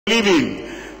living,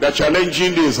 they're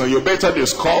challenging this, and you better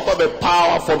discover the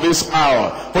power for this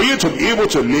hour, for you to be able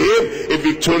to live a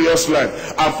victorious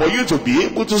life, and for you to be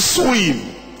able to swim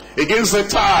against the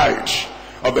tide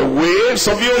of the waves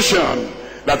of the ocean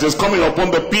that is coming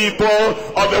upon the people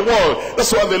of the world.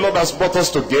 That's why the Lord has brought us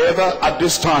together at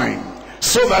this time,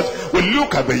 so that we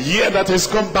look at the year that has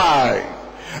gone by,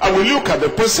 and we look at the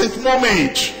present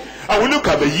moment, and we look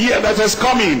at the year that is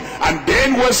coming, and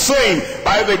then we're saying,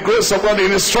 by the grace of God,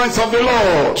 in the strength of the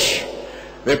Lord,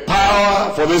 the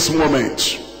power for this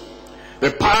moment,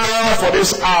 the power for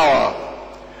this hour,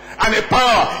 and the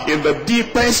power in the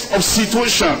deepest of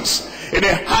situations, in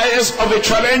the highest of the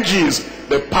challenges,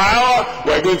 the power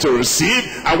we're going to receive,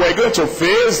 and we're going to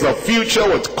face the future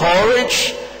with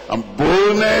courage and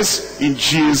boldness in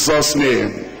Jesus'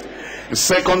 name. In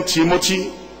 1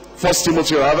 Timothy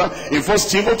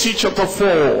chapter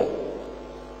 4,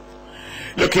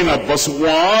 looking at verse 1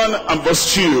 and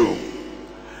verse 2,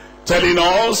 telling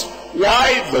us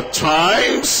why the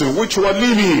times in which we're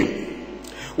living,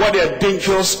 why they're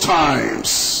dangerous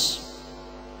times,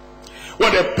 why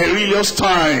they're perilous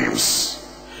times,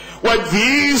 why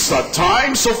these are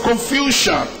times of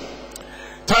confusion,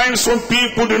 times when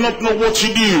people do not know what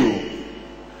to do.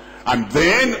 And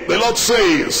then the Lord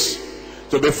says,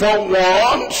 to be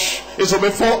forewarned is to be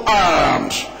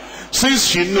forearmed,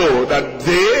 since you know that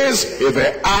this is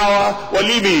the hour we're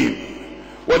living,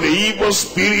 when the evil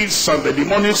spirits and the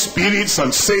demonic spirits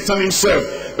and Satan himself,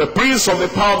 the prince of the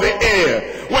power of the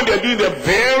air, when they're doing the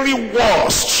very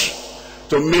worst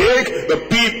to make the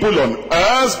people on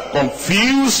earth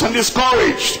confused and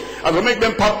discouraged, and to make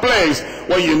them perplexed,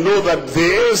 when you know that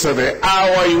this is the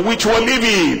hour in which we're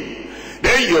living,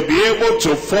 then you'll be able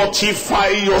to fortify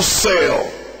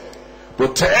yourself,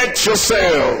 protect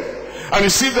yourself, and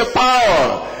receive the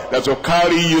power that will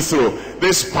carry you through.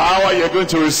 This power you're going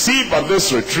to receive at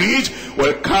this retreat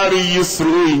will carry you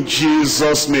through in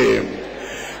Jesus' name.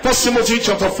 1 Timothy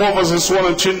chapter 4 verses 1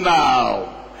 and 2 now.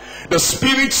 The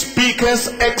Spirit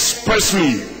speaketh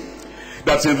expressly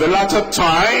that in the latter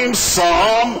time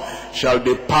some shall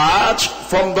depart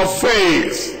from the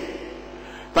faith.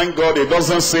 Thank God it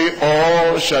doesn't say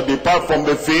all shall depart from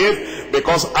the faith,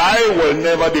 because I will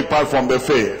never depart from the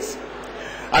faith.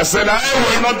 I said I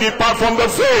will not depart from the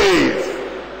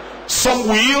faith. Some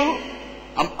will.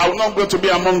 I'm not going to be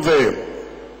among them.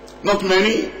 Not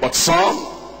many, but some.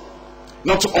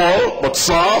 Not all, but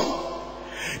some.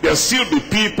 There'll still be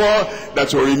people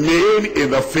that will remain in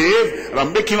the faith, and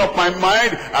I'm making up my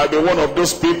mind I'll be one of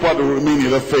those people that will remain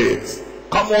in the faith.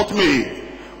 Come what may.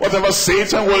 Whatever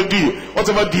Satan will do,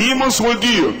 whatever demons will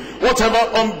do, whatever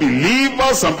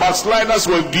unbelievers and backsliders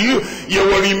will do, you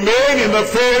will remain in the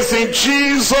faith in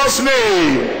Jesus'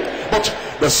 name. But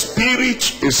the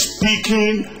Spirit is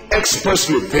speaking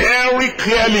expressly, very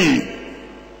clearly,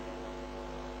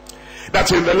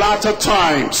 that in the latter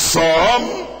time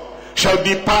some shall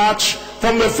depart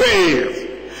from the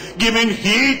faith, giving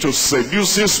heed to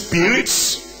seducing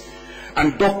spirits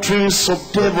and doctrines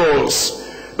of devils.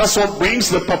 That's what brings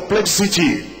the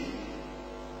perplexity.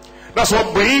 That's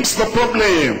what brings the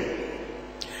problem.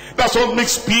 That's what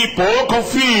makes people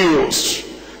confused.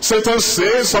 Satan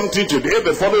says something today,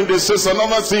 the following day says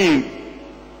another thing.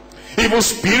 Evil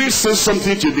spirits say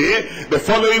something today, the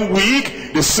following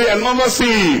week they say another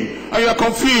thing, and you're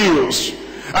confused.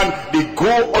 And they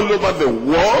go all over the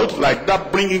world like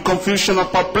that, bringing confusion and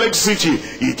perplexity.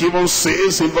 It even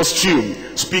says in verse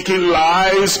 2, speaking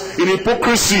lies in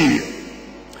hypocrisy,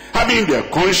 having their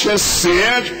conscience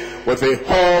seared with a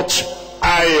hot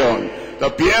iron. It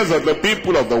appears that the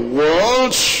people of the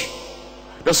world,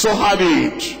 they're so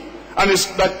hardened, and it's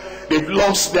that they've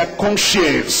lost their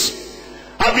conscience,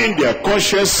 having their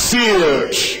conscience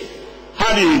seared,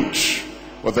 hardened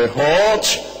with a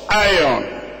hot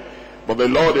iron. But the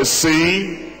Lord is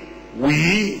saying,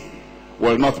 we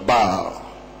will not bow,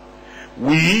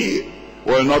 we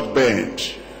will not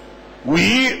bend,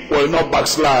 we will not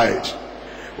backslide.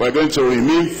 We're going to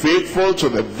remain faithful to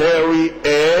the very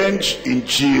end in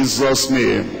Jesus'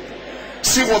 name.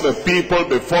 See what the people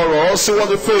before us, see what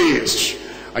they faced.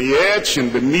 And yet,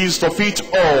 in the midst of it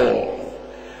all,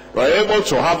 we're able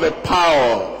to have the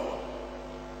power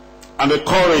and the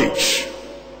courage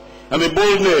and the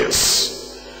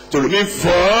boldness to remain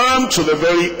firm to the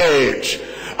very edge.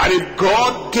 And if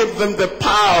God gave them the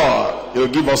power, He'll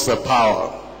give us the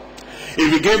power.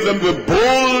 If He gave them the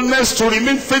boldness to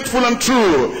remain faithful and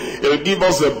true, He'll give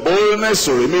us the boldness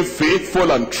to remain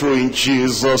faithful and true in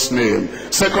Jesus' name.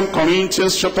 2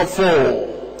 Corinthians chapter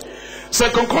 4. 2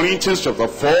 Corinthians chapter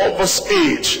 4 verse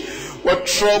 8. We're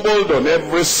troubled on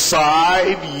every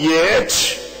side, yet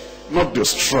not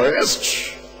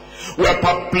distressed, We are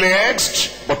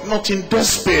perplexed, but not in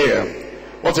despair.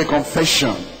 What a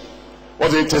confession.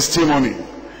 What a testimony.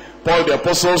 Paul the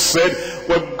apostle said,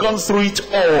 we've gone through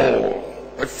it all.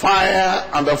 The fire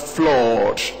and the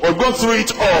flood. We've gone through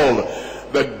it all.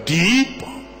 The deep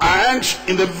and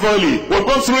in the valley. We've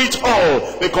gone through it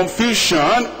all. The confusion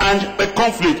and the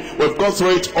conflict. We've gone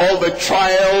through it all. The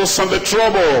trials and the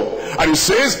trouble. And he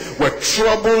says, we're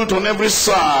troubled on every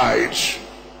side.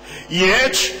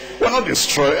 Yet, we're not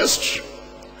distressed.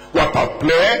 We're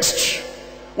perplexed.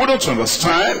 We don't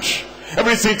understand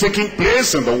everything taking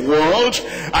place in the world.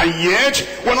 And yet,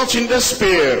 we're not in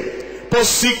despair.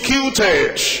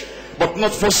 Persecuted, but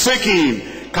not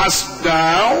forsaken. Cast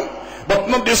down, but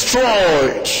not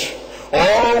destroyed.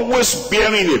 Always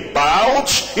bearing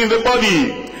about in the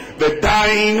body the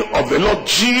dying of the Lord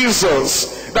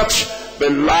Jesus, that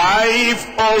the life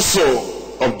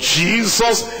also of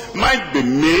Jesus might be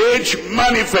made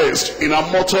manifest in a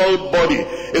mortal body.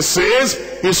 It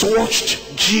says he's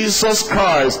watched Jesus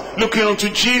Christ, looking unto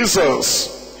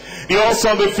Jesus, the author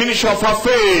and the finisher of our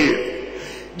faith.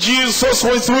 Jesus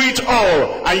went through it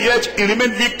all, and yet he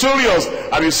remained victorious.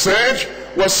 And he said,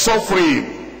 we're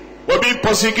suffering, we're being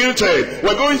persecuted,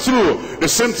 we're going through the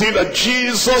same thing that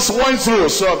Jesus went through.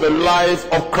 So the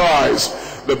life of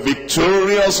Christ, the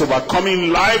victorious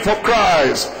overcoming life of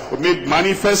Christ, was made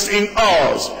manifest in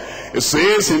us. It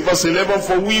says in verse 11,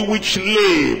 for we which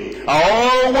live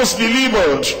are always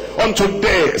delivered unto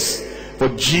death for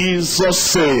Jesus'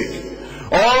 sake.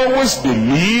 Always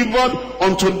delivered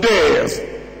unto death.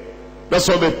 That's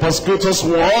what the persecutors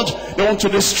want. They want to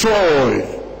destroy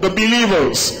the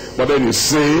believers. But then it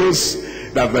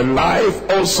says that the life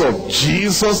also of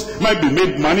Jesus might be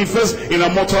made manifest in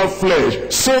a mortal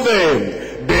flesh. So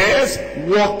then, death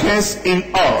worketh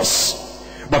in us,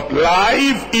 but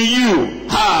life in you.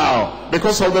 How?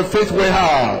 Because of the faith we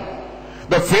have.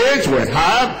 The faith we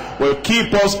have will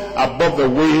keep us above the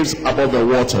waves, above the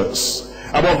waters,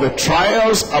 above the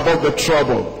trials, above the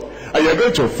trouble. And you're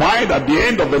going to find at the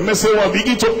end of the message, we'll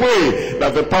begin to pray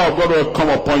that the power of God will come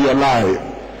upon your life.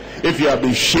 If you have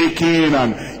been shaking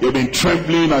and you've been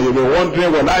trembling and you've been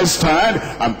wondering, will I stand?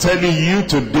 I'm telling you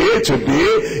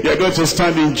today, you're going to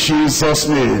stand in Jesus'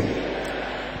 name.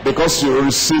 Because you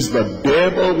resist the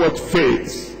devil with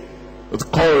faith, with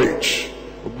courage,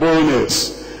 with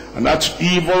boldness. And that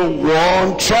evil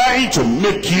one trying to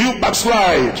make you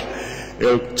backslide,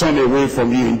 he'll turn away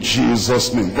from you in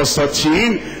Jesus' name. Verse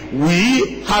 13,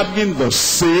 we having the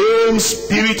same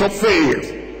spirit of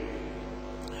faith.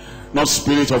 Not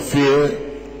spirit of fear,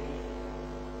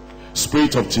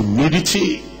 spirit of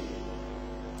timidity,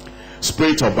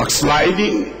 spirit of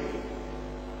backsliding,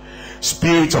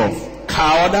 spirit of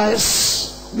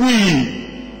cowardice.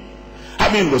 We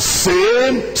having the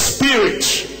same spirit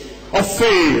of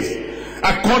faith,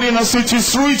 according as it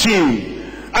is written,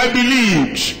 I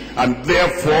believed, and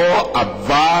therefore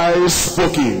have I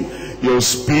spoken. You'll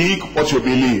speak what you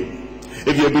believe.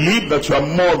 If you believe that you are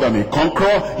more than a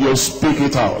conqueror, you'll speak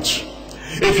it out.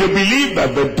 If you believe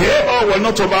that the devil will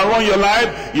not overrun your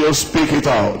life, you'll speak it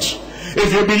out.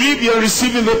 If you believe you're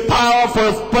receiving the power for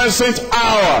a present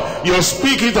hour, you'll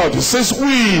speak it out. It says,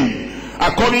 we,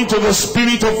 according to the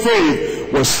spirit of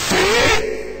faith, will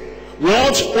say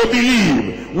what we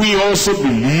believe. We also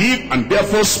believe and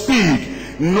therefore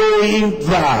speak, knowing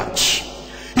that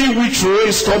he which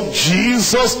raised up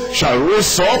Jesus shall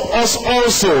raise up us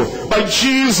also by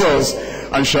Jesus,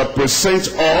 and shall present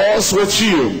us with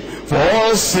you. For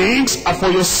all things are for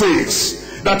your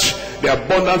sakes, that the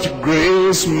abundant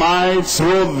grace might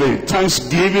through the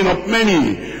thanksgiving of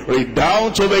many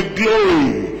redound to the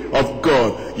glory of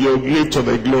God. You live to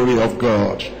the glory of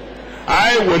God.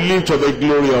 I will live to the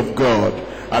glory of God.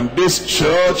 And this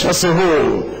church as a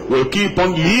whole will keep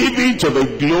on living to the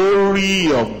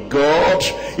glory of God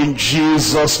in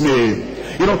Jesus' name.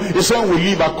 You know, it's when we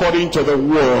live according to the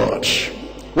word,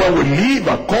 when we live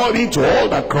according to all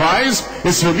that Christ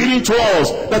is revealing to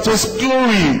us, that his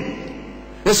glory,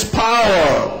 his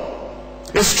power,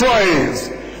 his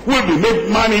strength will be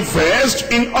made manifest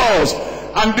in us.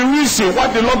 And the reason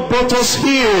why the Lord brought us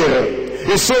here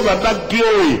is so that that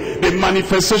glory, the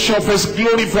manifestation of his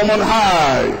glory from on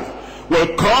high,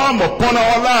 will come upon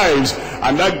our lives,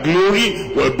 and that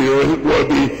glory will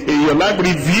be in your life,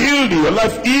 revealed in your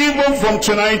life, even from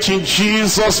tonight in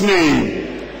Jesus'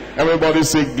 name. Everybody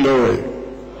say glory.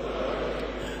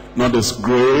 Not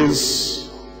disgrace,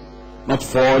 not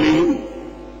falling,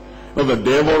 not the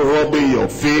devil rubbing your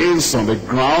face on the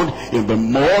ground in the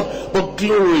mud, but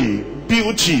glory,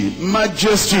 beauty,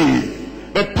 majesty,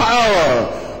 the power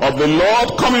of the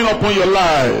Lord coming upon your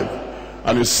life.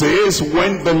 And it says,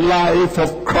 when the life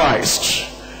of Christ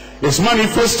is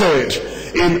manifested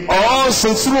in us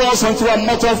and through our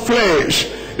mortal flesh,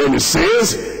 then it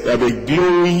says there will be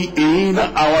glory in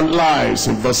our lives.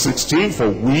 In verse 16,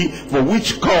 for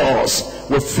which cause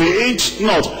we faint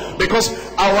not, because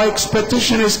our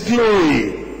expectation is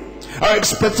glory. Our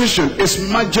expectation is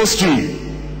majesty.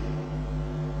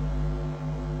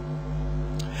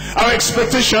 Our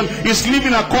expectation is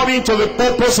living according to the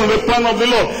purpose and the plan of the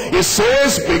Lord. It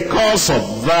says, because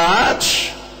of that,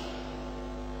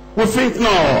 we think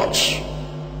not.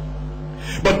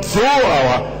 But though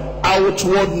our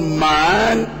outward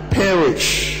man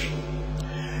perish,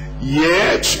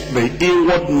 yet the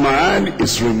inward man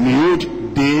is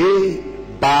renewed day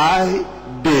by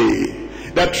day.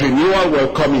 That renewal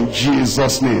will come in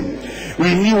Jesus' name.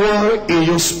 Renewal in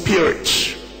your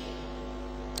spirit.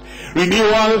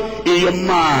 Renewal in your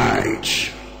mind.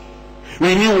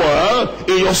 Renewal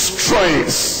in your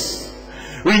strength.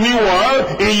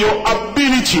 Renewal in your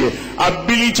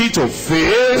ability to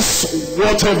face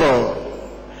whatever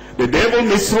the devil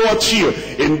may throw at you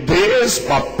in these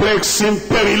perplexing,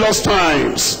 perilous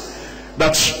times.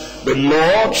 That the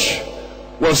Lord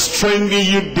will strengthen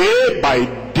you day by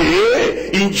day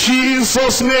in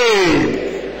Jesus' name.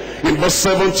 In verse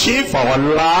 17, for our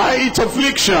light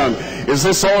affliction, is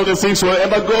this all the things we'll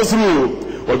ever go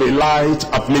through? Will be light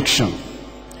affliction.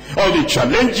 All the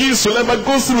challenges you'll ever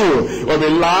go through will be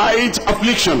light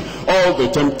affliction. All the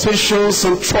temptations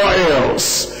and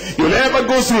trials you'll ever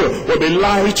go through will be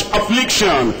light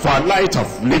affliction. For light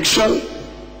affliction,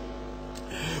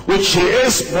 which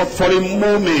is but for a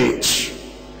moment,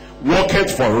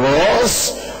 worketh for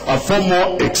us a far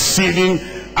more exceeding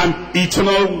and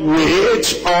eternal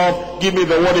weight of, give me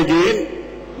the word again,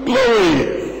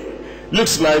 glory.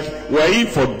 Looks like we're in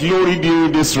for glory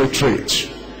during this retreat.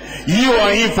 You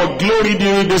are in for glory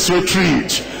during this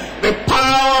retreat. The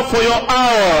power for your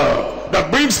hour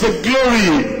that brings the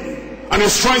glory and the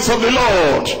strength of the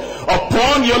Lord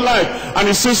upon your life. And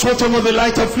it says, whatever the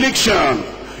light affliction,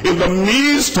 in the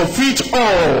midst of it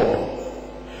all,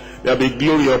 there will be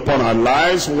glory upon our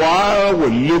lives, while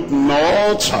we look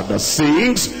not at the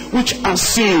things which are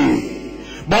seen,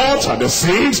 but at the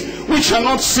things which are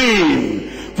not seen.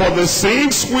 For the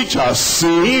things which are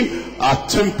seen are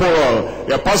temporal,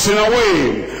 they are passing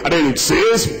away. And then it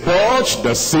says, but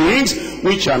the things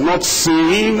which are not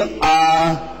seen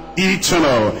are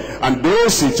eternal. And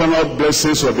those eternal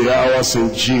blessings will be ours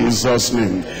in Jesus'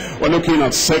 name. We're looking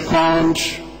at 2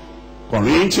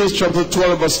 Corinthians chapter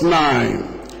 12 verse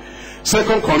 9. 2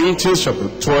 Corinthians chapter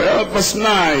 12 verse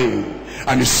 9.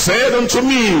 And he said unto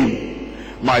me,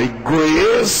 my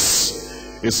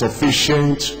grace is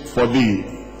sufficient for thee.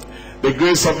 The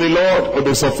grace of the Lord will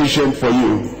be sufficient for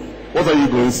you. What are you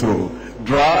going through?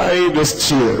 Dry those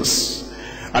tears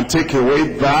and take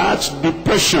away that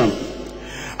depression.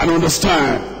 And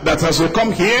understand that as we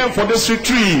come here for this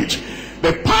retreat,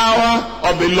 the power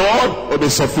of the Lord will be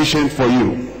sufficient for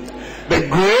you. The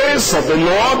grace of the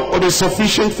Lord will be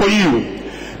sufficient for you.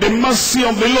 The mercy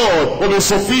of the Lord will be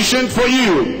sufficient for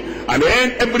you. And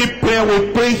then every prayer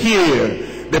we pray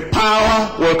here, the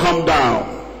power will come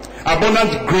down.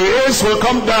 Abundant grace will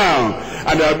come down.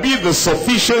 And there will be the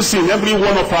sufficiency in every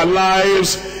one of our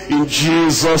lives in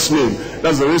Jesus' name.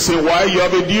 That's the reason why you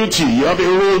have a duty, you have a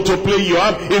role to play, you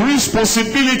have a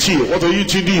responsibility. What are you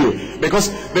to do?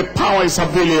 Because the power is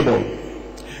available.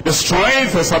 The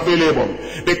strength is available.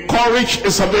 The courage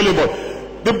is available.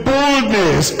 The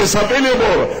boldness is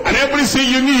available. And everything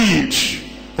you need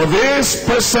for this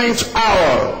present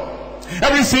hour,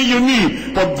 everything you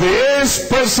need for this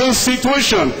present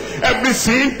situation,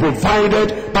 everything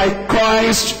provided by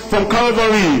Christ from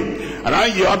Calvary. And now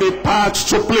you have a part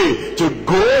to play, to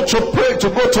go to pray, to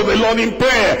go to the Lord in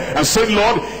prayer and say,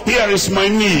 Lord, here is my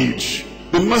need,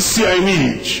 the mercy I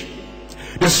need,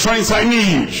 the strength I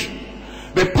need,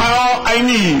 the power I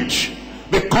need,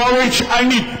 the courage I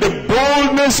need, the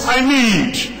boldness I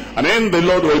need. And then the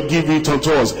Lord will give it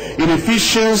unto us. In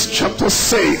Ephesians chapter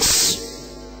 6,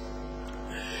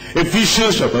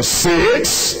 Ephesians chapter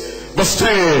 6 verse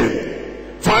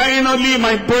 10, finally,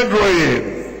 my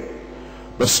brethren,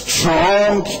 be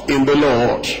strong in the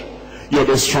Lord. You'll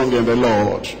be strong in the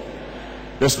Lord.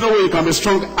 There's no way you can be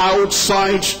strong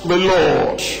outside the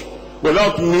Lord.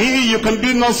 Without me, you can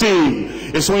do nothing.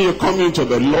 It's when you come into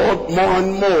the Lord more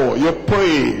and more, you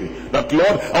pray that,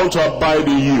 Lord, I want to abide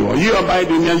in you. Or you abide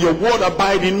in me, and your word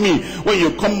abide in me. When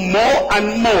you come more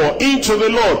and more into the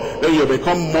Lord, then you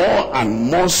become more and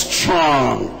more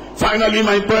strong. Finally,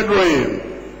 my brethren,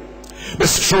 be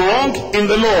strong in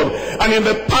the Lord and in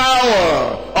the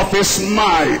power of his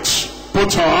might.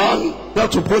 Put on, you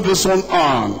have to put this one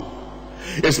on.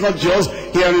 It's not just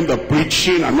hearing the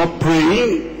preaching and not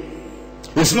praying.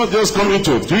 It's not just coming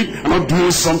to do it and not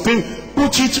doing something.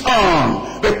 Put it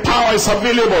on. The power is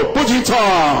available. Put it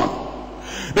on.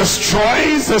 The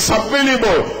strength is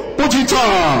available. Put it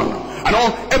on. And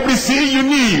everything you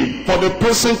need for the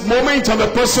present moment and the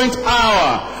present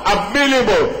hour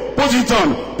available. Put it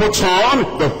on. Put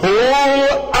on the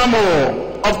whole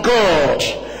armor of God,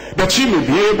 that you may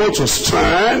be able to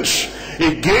stand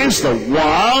against the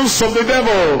wiles of the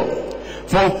devil.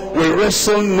 For we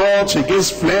wrestle not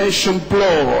against flesh and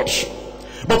blood,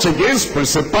 but against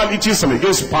principalities and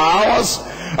against powers,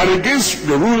 and against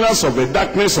the rulers of the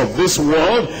darkness of this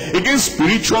world, against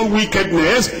spiritual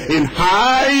wickedness in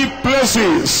high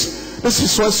places. This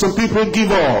is why some people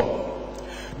give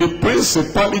up. The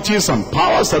principalities and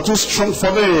powers are too strong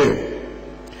for them.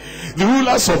 The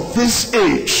rulers of this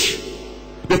age,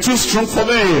 they're too strong for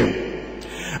them.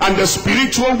 And the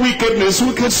spiritual wickedness,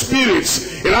 wicked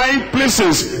spirits in high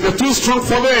places, they're too strong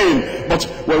for them. But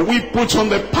when we put on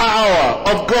the power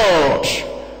of God,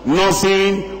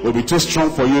 nothing will be too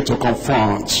strong for you to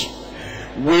confront.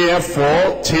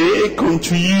 Wherefore, take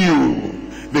unto you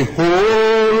the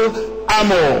whole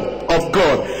armor of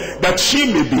God, that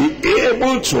ye may be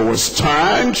able to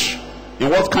withstand in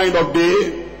what kind of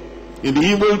day? In the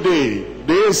evil day,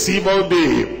 this evil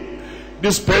day,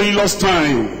 this perilous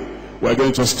time. We're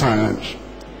going to stand.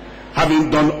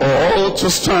 Having done all to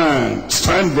stand,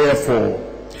 stand therefore,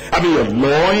 having your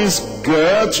loins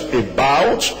girt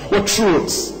about with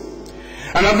truth,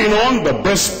 and having on the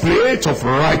breastplate of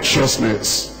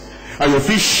righteousness, and your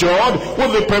feet shod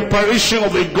with the preparation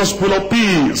of the gospel of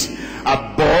peace.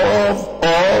 Above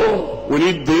all, we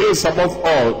need this above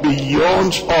all,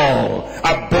 beyond all,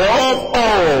 above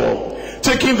all,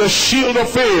 taking the shield of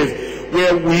faith,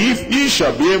 wherewith ye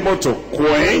shall be able to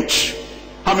quench,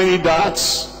 how many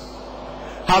darts?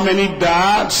 How many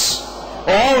darts?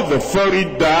 All the fiery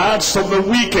darts of the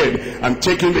wicked, and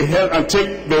taking the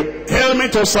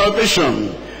helmet of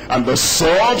salvation, and the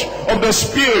sword of the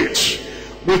Spirit,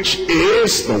 which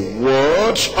is the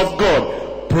word of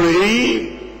God.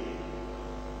 Pray,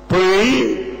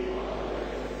 pray,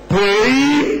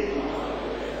 pray,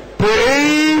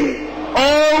 pray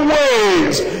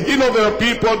always. You know, there are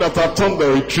people that have turned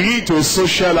the retreat to a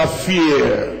social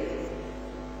affair,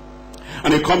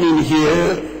 and they come in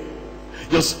here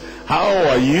just, how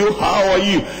are you, how are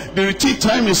you? The retreat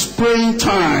time is praying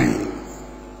time.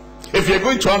 If you're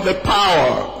going to have the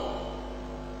power,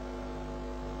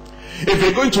 if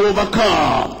you're going to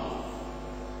overcome,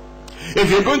 if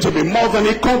you're going to be more than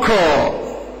a conqueror,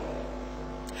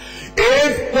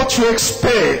 if what you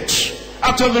expect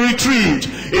after the retreat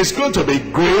is going to be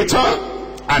greater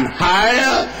and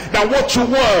higher than what you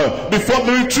were before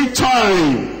the retreat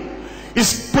time,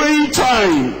 it's praying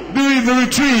time during the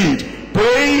retreat.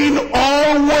 Praying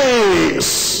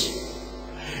always.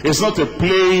 It's not a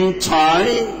playing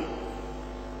time.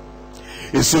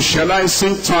 It's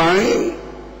socializing time,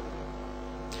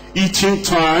 eating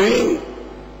time,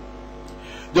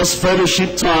 just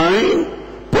fellowship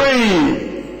time, praying.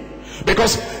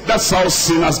 Because that's how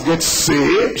sinners get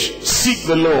saved. Seek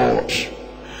the Lord.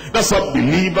 That's how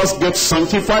believers get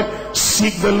sanctified.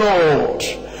 Seek the Lord.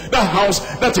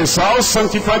 That is how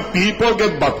sanctified people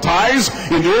get baptized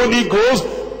in the Holy Ghost.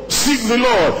 Seek the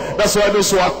Lord. That's why those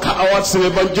who are cowards in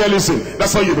evangelism,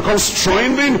 that's how you become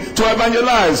strengthened to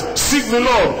evangelize. Seek the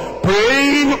Lord,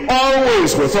 praying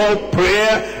always with all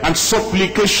prayer and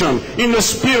supplication in the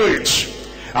Spirit,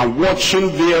 and watching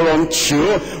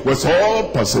thereunto with all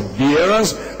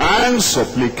perseverance and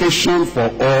supplication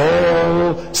for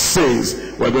all saints.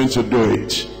 We're going to do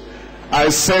it. I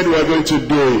said we're going to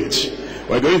do it.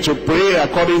 We're going to pray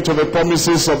according to the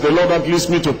promises of the Lord. That leads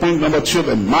me to point number 2,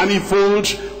 the manifold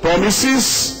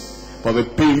promises for the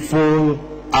painful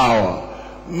hour.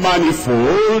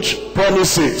 Manifold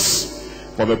promises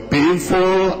for the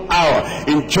painful hour.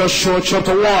 In Joshua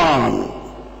chapter 1.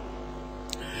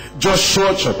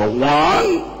 Joshua chapter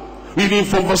 1, reading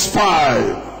from verse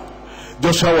 5.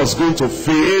 Joshua was going to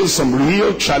face some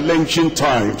real challenging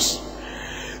times.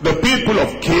 The people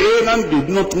of Canaan did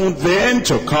not want them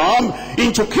to come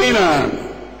into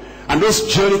Canaan. And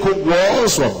those Jericho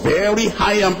walls were very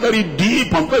high and very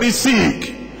deep and very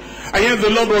thick. And yet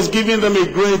the Lord was giving them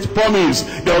a great promise.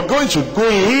 They were going to go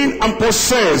in and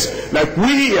possess. Like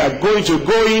we are going to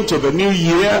go into the new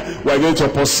year, we are going to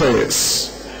possess.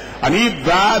 And if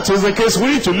that is the case, we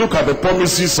need to look at the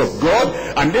promises of God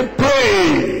and then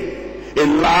pray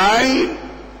in line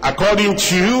according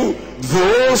to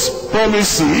those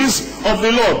promises of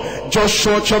the Lord.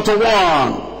 Joshua chapter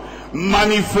 1.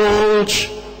 Manifold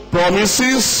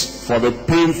promises for the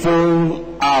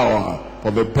painful hour.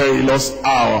 for the perilous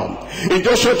hour. In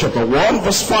Joshua chapter 1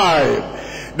 verse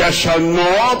 5, there shall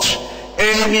not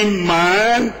any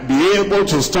man be able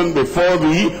to stand before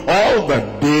thee all the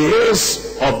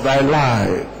days of thy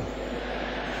life.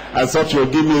 I thought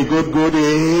you'd give me a good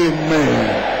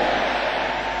amen.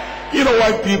 You know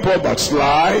why people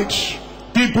backslide?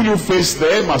 People who face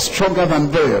them are stronger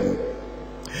than them.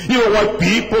 You know why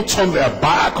people turn their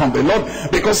back on the Lord?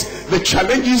 Because the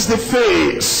challenges they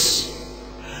face,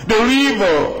 the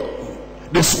river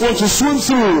they want to swim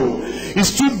through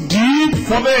is too deep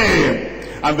for them.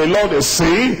 And the Lord is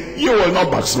saying, you will not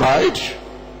backslide.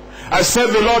 I said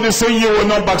the Lord is saying, you will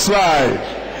not backslide.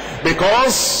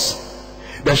 Because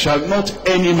there shall not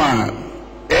any man.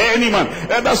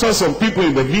 And that's why some people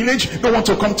in the village don't want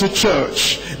to come to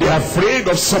church. They are afraid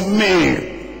of some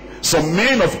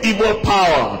men of evil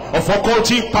power, of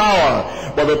occultic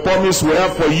power. But the promise we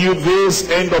have for you this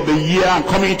end of the year and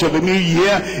coming into the new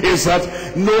year is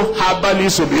that no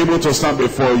herbalist will be able to stand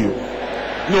before you.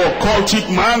 No occultic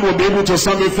man will be able to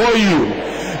stand before you.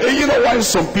 And you know why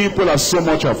some people are so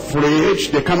much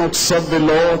afraid? They cannot serve the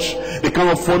Lord. They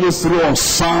cannot follow through on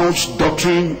sound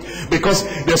doctrine. Because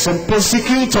there's some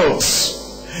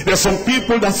persecutors. There's some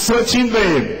people that threaten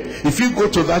them. If you go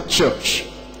to that church,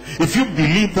 if you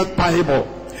believe that Bible,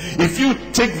 if you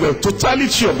take the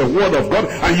totality of the Word of God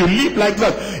and you live like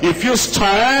that, if you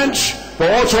stand for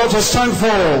what you ought to stand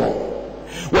for,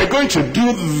 we're going to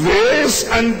do this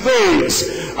and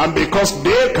this. And because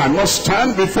they cannot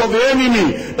stand before the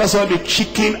enemy, that's why they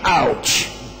chicken out.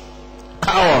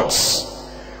 Cowards.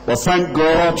 But thank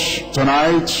God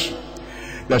tonight,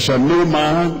 there shall no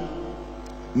man,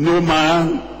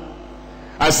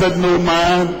 I said no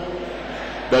man,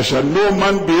 there shall no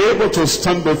man be able to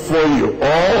stand before you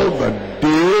all the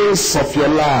days of your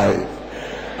life.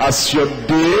 As your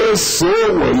days, so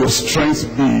will your strength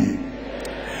be.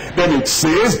 Then it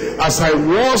says, as I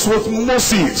was with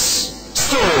Moses,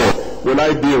 so will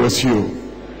I be with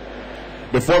you.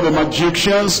 Before the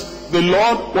magicians, the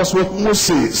Lord was with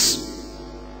Moses.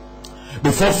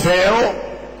 Before Pharaoh,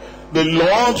 the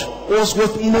Lord was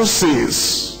with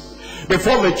Moses.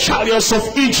 Before the chariots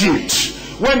of Egypt,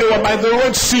 when they were by the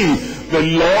Red Sea, the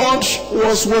Lord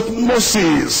was with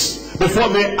Moses. Before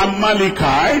the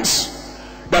Amalekites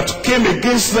that came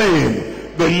against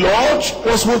them, the Lord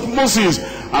was with Moses.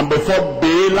 And before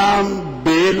Balaam,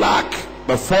 Balak,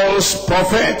 the false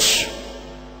prophet,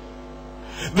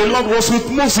 the Lord was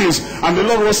with Moses. And the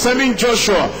Lord was telling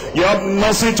Joshua, you have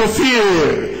nothing to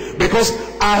fear, because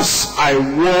as I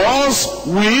was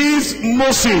with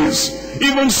Moses,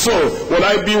 even so will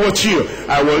I be with you.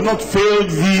 I will not fail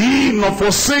thee, nor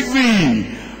forsake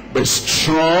thee. Be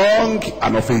strong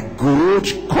and of a good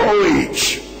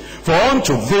courage. For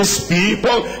unto this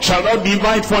people shall thou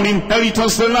divide for an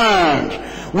inheritance the land,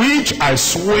 which I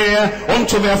swear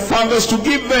unto their fathers to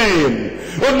give them.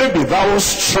 Only be thou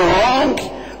strong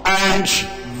and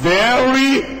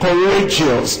very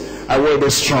courageous. I will be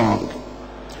strong.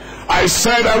 I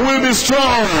said I will be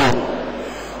strong.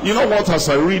 You know what, as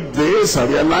I read this, I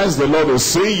realize the Lord is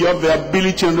saying you have the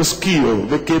ability and the skill,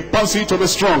 the capacity to be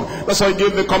strong. That's why I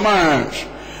gave the command.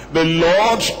 The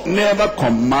Lord never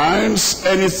commands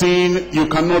anything you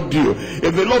cannot do.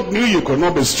 If the Lord knew you could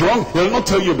not be strong, He will not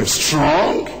tell you be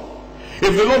strong.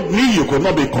 If the Lord knew you could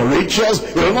not be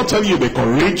courageous, He will not tell you be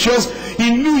courageous.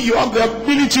 He knew you have the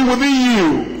ability within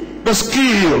you, the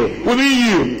skill within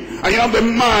you, and you have the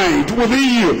mind within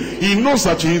you. He knows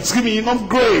that He's giving you enough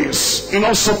grace,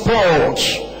 enough support,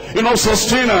 enough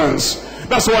sustenance.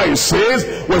 That's why He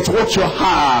says, with what you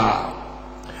have,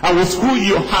 and with who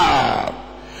you have,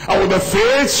 and with the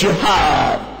faith you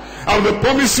have, and the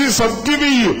promises I've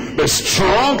given you, be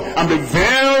strong and be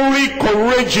very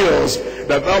courageous,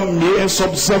 that thou mayest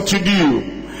observe to do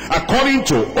according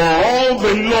to all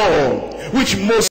the law which Moses